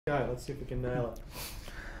Go, let's see if we can nail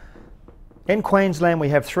it. In Queensland, we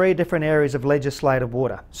have 3 different areas of legislated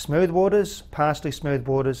water: smooth waters, partially smooth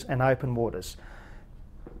waters, and open waters.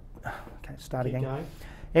 Okay, start Keep again. going.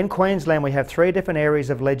 In Queensland, we have 3 different areas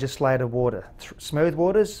of legislated water: smooth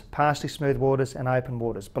waters, partially smooth waters, and open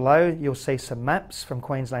waters. Below, you'll see some maps from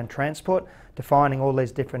Queensland Transport defining all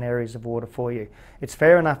these different areas of water for you. It's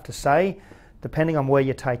fair enough to say, depending on where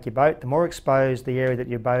you take your boat, the more exposed the area that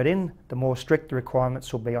you boat in, the more strict the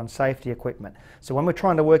requirements will be on safety equipment. So when we're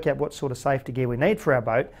trying to work out what sort of safety gear we need for our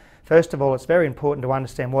boat, first of all, it's very important to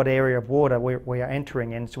understand what area of water we are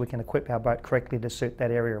entering in so we can equip our boat correctly to suit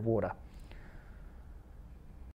that area of water.